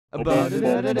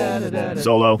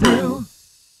Solo.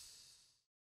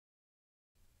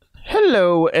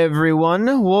 Hello,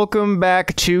 everyone. Welcome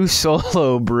back to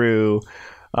Solo Brew.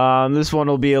 This one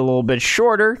will be a little bit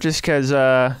shorter, just because,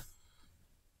 ooh,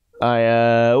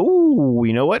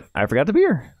 you know what? I forgot the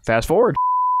beer. Fast forward.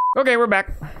 Okay, we're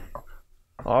back.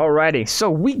 Alrighty, so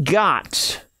we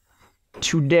got,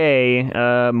 today,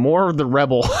 more of the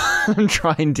Rebel I'm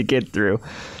trying to get through.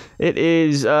 It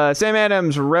is Sam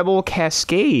Adams' Rebel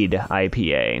Cascade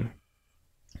IPA.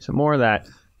 So more of that.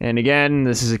 And again,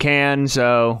 this is a can,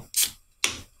 so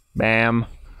bam.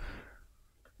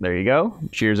 There you go.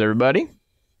 Cheers, everybody.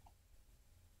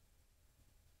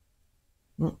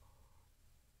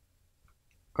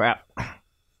 Crap.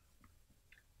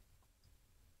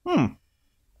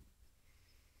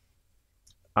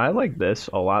 I like this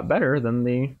a lot better than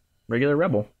the regular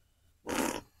Rebel.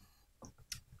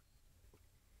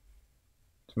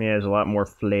 To me, it has a lot more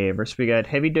flavor. So we got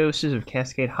heavy doses of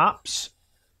Cascade hops,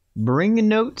 bring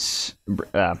notes.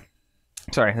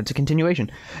 Sorry, that's a continuation.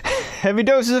 Heavy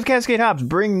doses of Cascade hops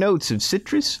bring notes of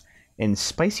citrus and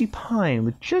spicy pine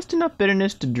with just enough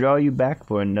bitterness to draw you back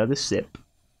for another sip.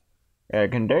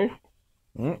 Can taste.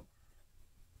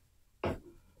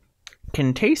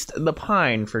 Can taste the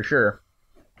pine for sure.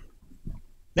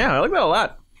 Yeah, I like that a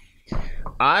lot.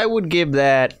 I would give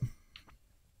that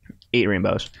 8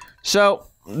 rainbows. So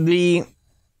what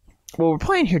we're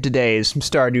playing here today is some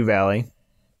StardewValley.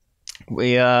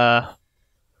 The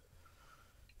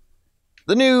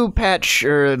new patch,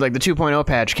 or like the 2.0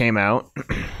 patch came out.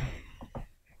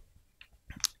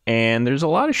 And there's a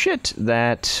lot of shit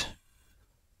that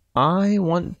I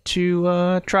want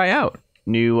to try out.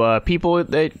 New people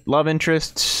that love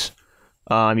interests.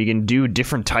 You can do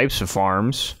different types of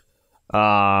farms.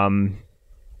 And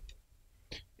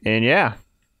yeah.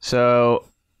 So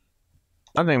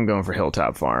I think I'm going for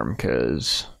Hilltop Farm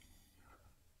because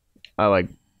I like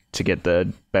to get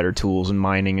the better tools and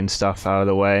mining and stuff out of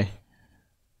the way.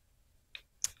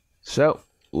 So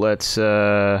let's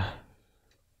oh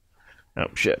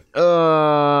shit.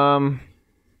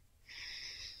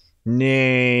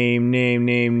 Name.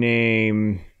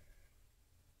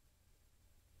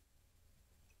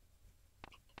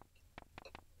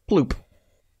 Bloop.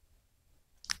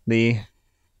 The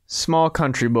small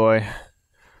country boy.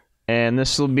 And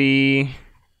this will be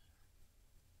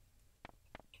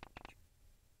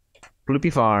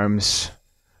Bloopy Farms.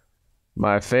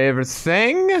 My favorite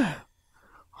thing?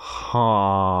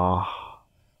 Huh.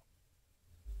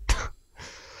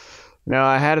 Now,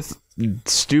 I had a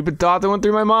stupid thought that went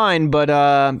through my mind, but,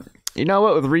 you know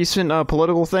what? With recent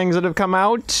political things that have come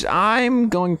out, I'm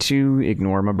going to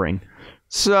ignore my brain.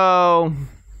 So,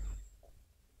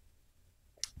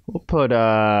 we'll put,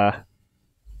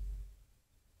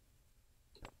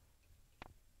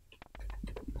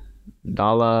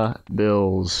 dollar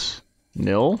bills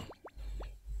nil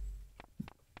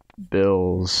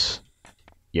bills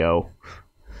yo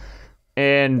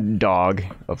and dog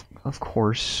of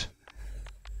course,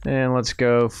 and let's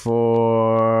go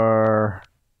for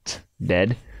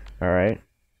dead. All right,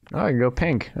 I can go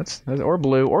pink. That's or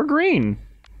blue or green.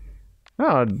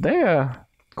 Oh, they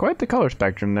quite the color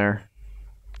spectrum there.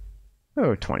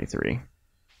 Oh, 23.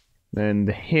 Then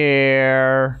the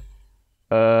hair,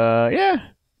 yeah.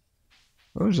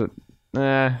 What was it?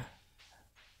 Gotta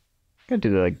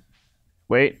do the, like...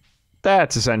 Wait.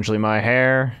 That's essentially my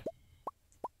hair.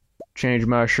 Change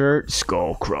my shirt.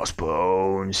 Skull,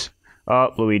 crossbones.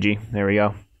 Oh, Luigi. There we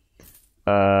go.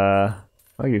 I'll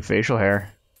do facial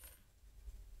hair.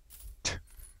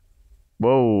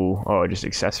 Whoa. Oh, just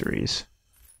accessories.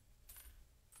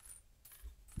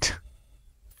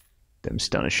 Them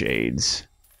stunner shades.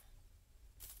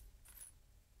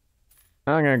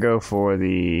 I'm gonna go for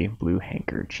the blue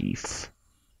handkerchief.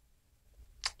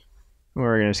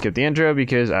 We're gonna skip the intro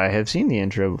because I have seen the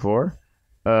intro before.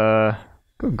 Go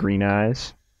green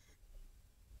eyes.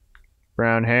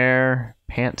 Brown hair.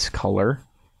 Pants color.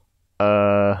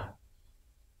 Yeah,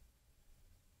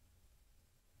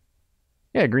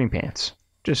 green pants.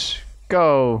 Just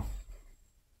go.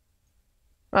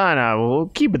 I know, we'll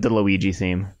keep it the Luigi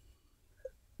theme.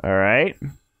 Alright.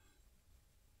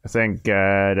 I think,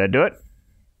 did I do it?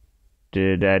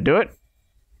 Did I do it?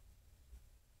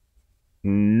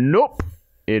 Nope.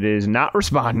 It is not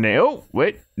responding. Oh,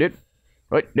 wait. You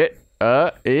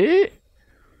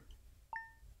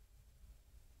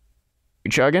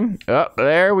chugging? Oh,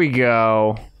 there we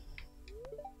go.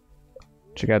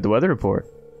 Check out the weather report.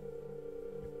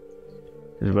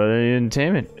 There's weather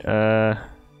entertainment.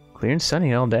 Clear and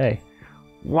sunny all day.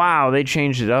 Wow, they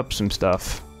changed it up some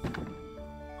stuff.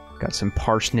 Got some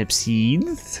parsnip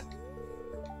seeds.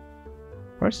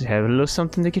 Let's just have a little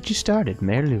something to get you started,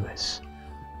 Mayor Lewis.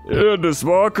 And a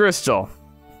small crystal.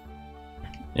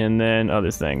 And then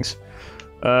other things.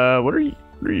 What are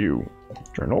you?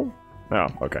 Journal? Oh,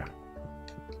 okay.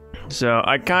 So,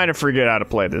 I kind of forget how to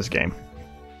play this game.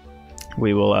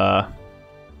 We will,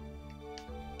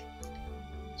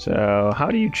 So, how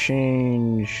do you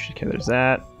change... Okay, there's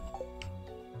that.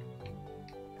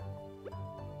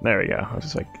 There we go. I was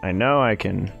just like, I know I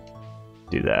can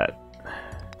do that.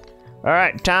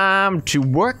 Alright, time to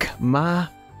work my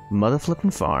mother flipping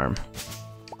farm.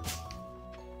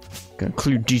 Gonna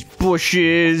clear these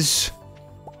bushes.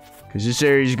 Because this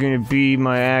area is gonna be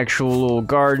my actual little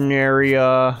garden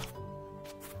area.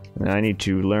 And I need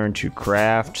to learn to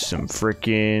craft some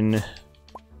frickin'...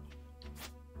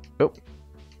 Oh.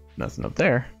 Nothing up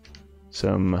there.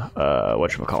 Some,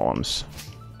 whatchamacallums.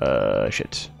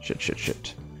 Shit.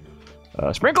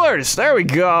 Sprinklers! There we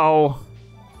go!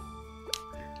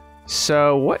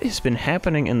 So, what has been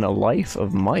happening in the life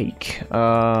of Mike?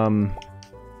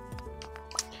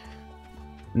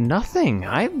 Nothing.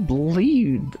 I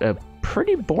believe a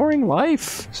pretty boring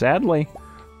life, sadly.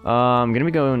 I'm gonna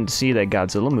be going to see that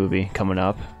Godzilla movie coming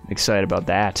up. Excited about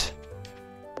that.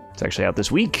 It's actually out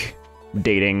this week.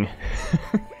 Dating.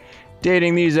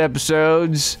 Dating these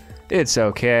episodes. It's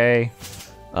okay.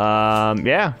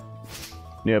 Yeah.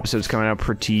 New episode's coming out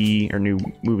or new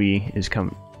movie is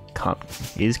coming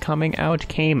out?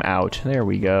 Came out. There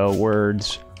we go.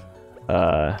 Words.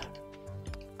 And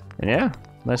yeah.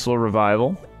 Nice little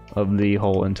revival of the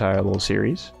whole entire little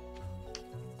series.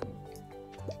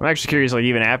 I'm actually curious, like,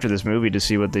 even after this movie to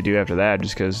see what they do after that,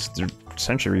 just because they're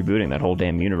essentially rebooting that whole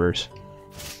damn universe.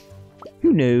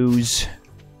 Who knows?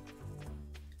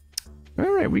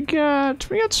 Alright, we got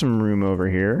some room over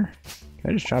here.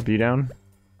 Can I just chop you down?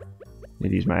 Need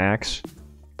to use my axe.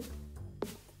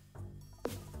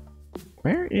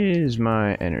 Where is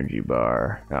my energy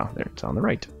bar? Oh, there, it's on the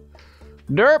right.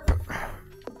 Derp!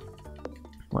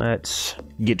 Let's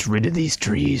get rid of these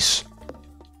trees.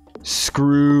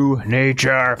 Screw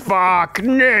nature. Fuck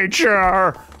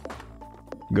nature!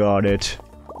 Got it.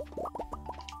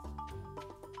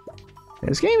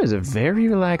 This game is a very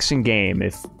relaxing game.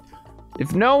 If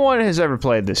no one has ever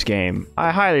played this game,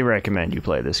 I highly recommend you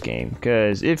play this game.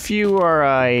 Because if you are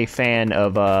a fan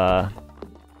of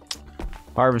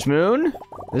Harvest Moon,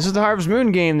 this is the Harvest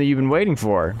Moon game that you've been waiting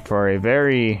for a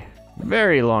very,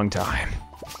 very long time.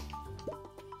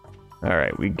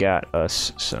 Alright, we got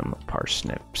us some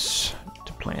parsnips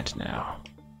to plant now.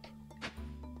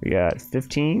 We got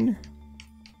 15.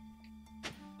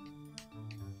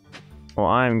 Well,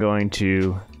 I'm going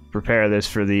to prepare this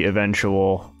for the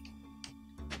eventual...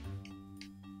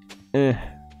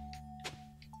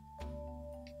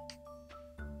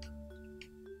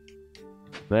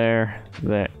 There.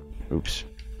 Oops.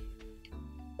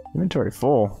 Inventory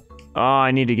full. Oh,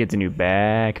 I need to get the new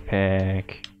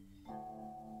backpack.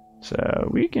 So,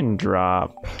 we can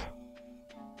drop...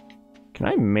 Can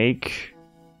I make...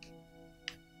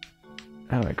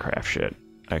 How do I craft shit?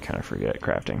 I kind of forget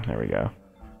crafting. There we go.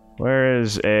 Where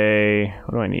is a...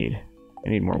 What do I need? I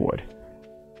need more wood.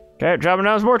 Okay, dropping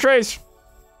down some more trees!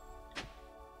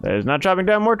 That is not chopping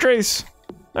down more trees!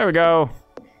 There we go!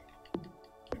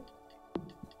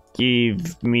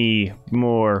 Give me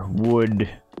more wood.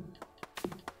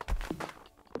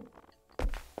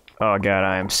 Oh god,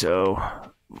 I am so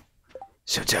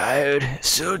tired.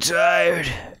 So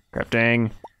tired.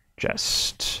 Crafting.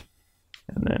 Chest.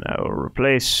 And then I will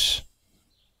replace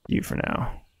you for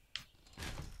now.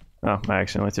 Oh, I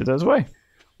accidentally threw those away.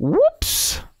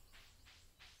 Whoops!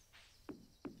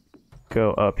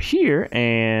 Go up here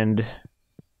and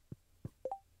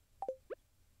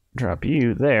drop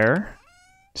you there.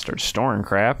 Start storing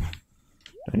crap.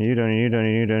 Don't need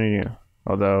you.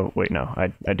 Although, wait, no,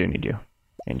 I do need you.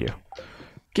 And you.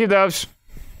 Keep those.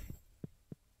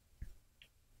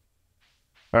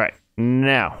 Alright,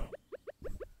 now.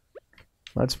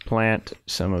 Let's plant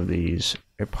some of these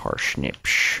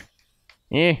parsnips.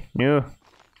 No.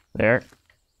 There.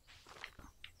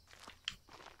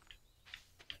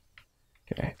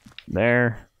 Okay.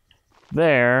 There.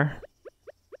 There.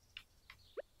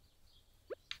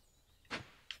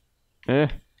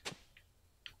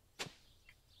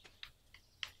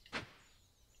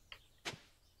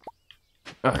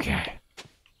 Okay.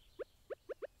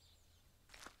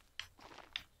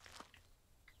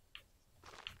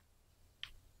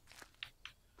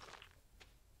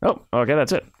 Oh, okay,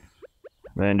 that's it.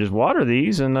 Then just water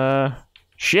these and,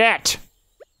 shit!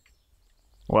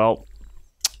 Well,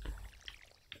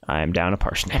 I'm down a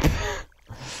parsnip.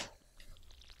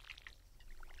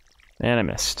 And I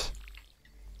missed.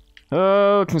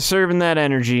 Oh, conserving that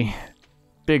energy.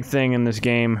 big thing in this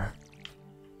game.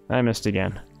 I missed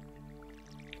again.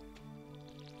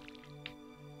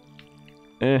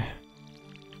 Okay,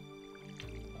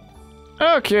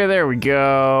 there we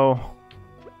go.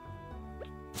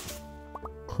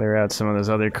 Clear out some of this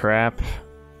other crap.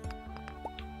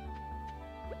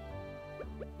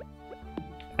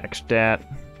 X dat.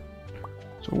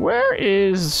 So where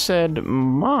is said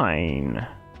mine?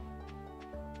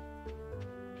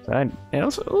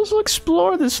 Let's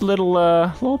explore this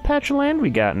little patch of land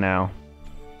we got now.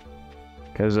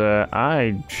 Cause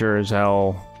I sure as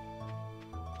hell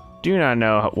do not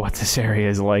know what this area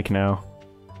is like now.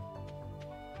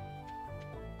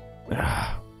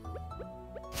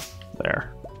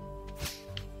 There.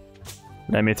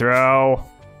 Let me throw.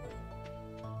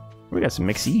 We got some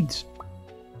mixed seeds.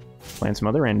 Plant some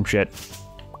other random shit.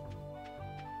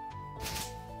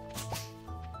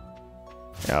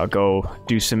 I'll go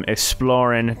do some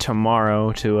exploring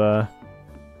tomorrow to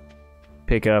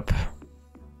pick up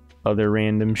other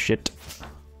random shit.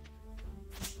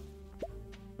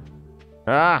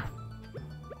 Ah!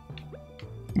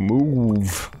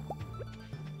 Move.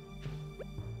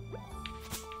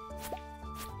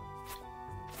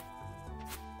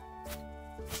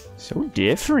 So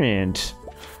different.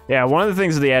 Yeah, one of the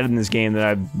things that they added in this game that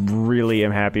I really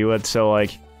am happy with, so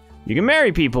like, you can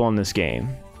marry people in this game.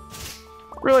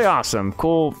 Really awesome,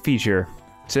 cool feature.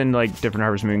 It's in like different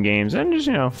Harvest Moon games, and just,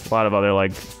 you know, a lot of other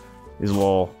like, these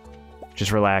little,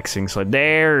 just relaxing. So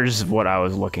there's what I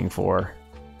was looking for.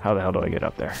 How the hell do I get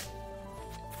up there?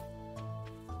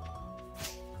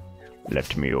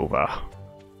 Let me over.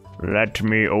 Let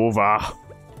me over.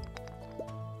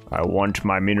 I want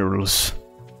my minerals.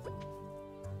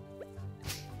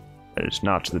 That is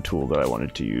not the tool that I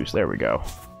wanted to use. There we go.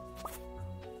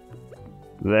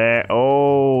 There.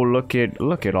 Oh, look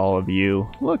at all of you.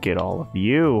 Look at all of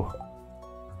you.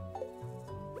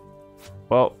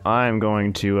 Well, I'm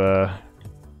going to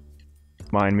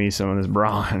mine me some of this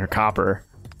bronze or copper.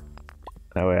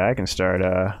 That way I can start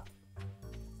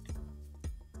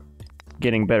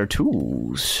getting better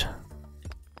tools.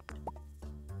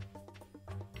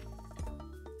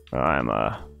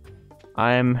 I'm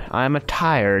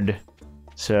tired,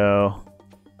 so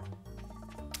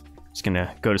just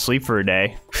gonna go to sleep for a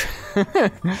day.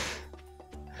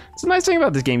 It's a nice thing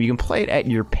about this game, you can play it at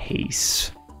your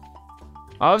pace.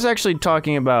 I was actually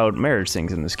talking about marriage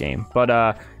things in this game, but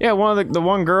yeah, the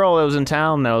one girl that was in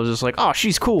town that was just like, oh,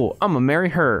 she's cool, I'm gonna marry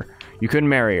her. You couldn't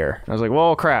marry her. I was like,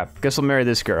 well, crap, guess I'll marry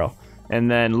this girl. And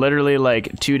then literally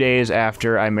like 2 days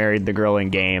after I married the girl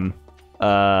in game,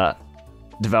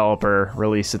 developer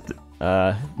released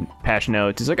patch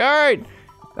notes. He's like, all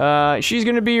right, she's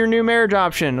gonna be your new marriage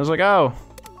option. I was like, oh,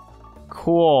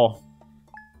 cool,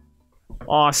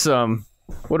 awesome.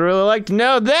 Would really like to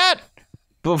know that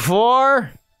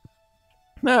before.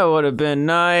 That would have been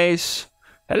nice.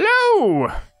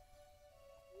 Hello.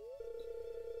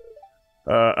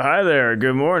 Hi there.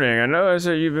 Good morning. I noticed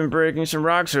that you've been breaking some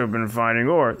rocks open and finding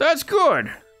ore. That's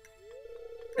good.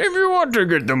 If you want to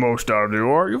get the most out of the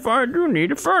ore, you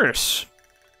need a furnace.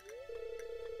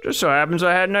 Just so happens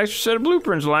I had an extra set of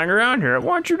blueprints lying around here. I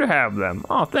want you to have them.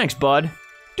 Oh, thanks, bud.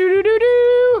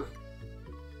 Do-do-do-do!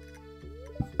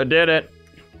 I did it.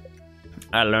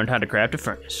 I learned how to craft a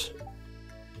furnace.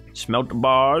 Smelt the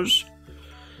bars.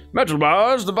 Metal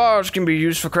bars. The bars can be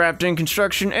used for crafting,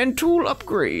 construction, and tool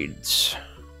upgrades.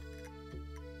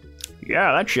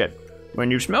 Yeah, that shit.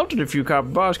 When you've smelted a few copper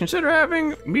bars, consider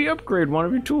having me upgrade one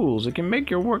of your tools. It can make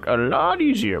your work a lot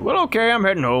easier. Well, okay, I'm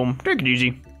heading home. Take it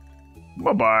easy.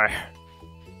 Bye-bye.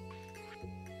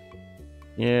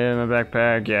 Yeah, my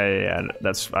backpack. Yeah.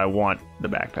 I want the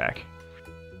backpack.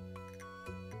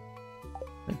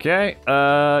 Okay,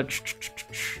 well,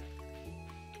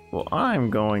 I'm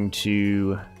going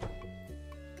to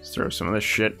throw some of this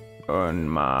shit on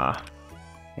my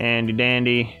handy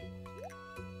dandy.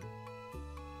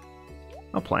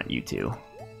 I'll plant you too.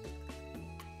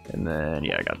 And then,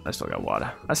 yeah, I still got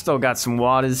water. I still got some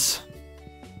waters.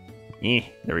 There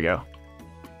we go.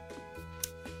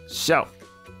 So,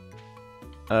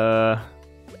 okay,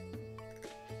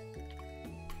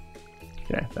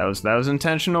 that was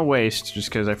intentional waste, just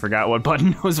because I forgot what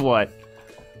button was what.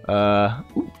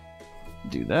 Ooh,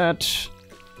 do that.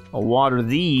 I'll water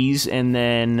these, and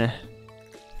then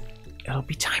it'll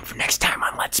be time for next time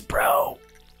on Let's Brew.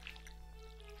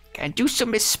 Gotta do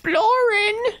some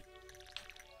exploring.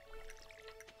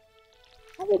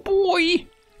 Oh boy,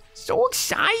 so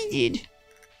excited.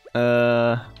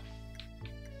 So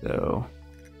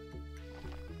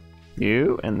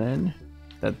you, and then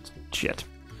that's shit.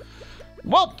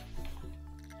 Well,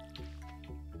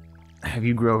 have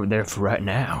you grow over there for right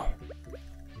now?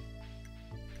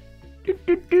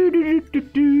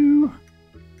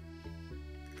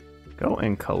 Go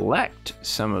and collect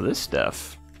some of this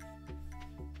stuff.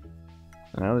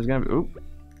 Now there's gonna be, oop.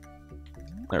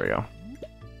 There we go.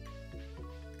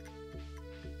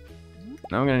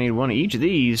 Now I'm gonna need one of each of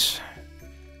these.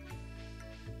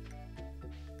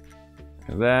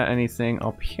 Is that anything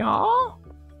up here?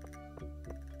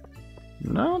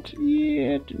 Not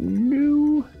yet,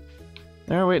 no.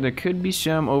 Oh wait, there could be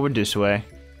some over this way.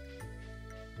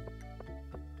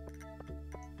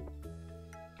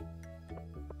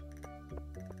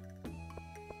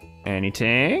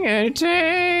 Anything? Anything?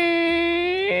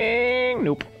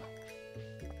 Nope.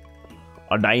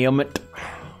 Oh, damn it.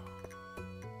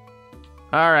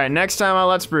 Alright, next time on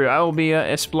Let's Brew, I will be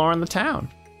exploring the town.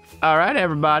 Alright,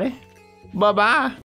 everybody. Bye-bye.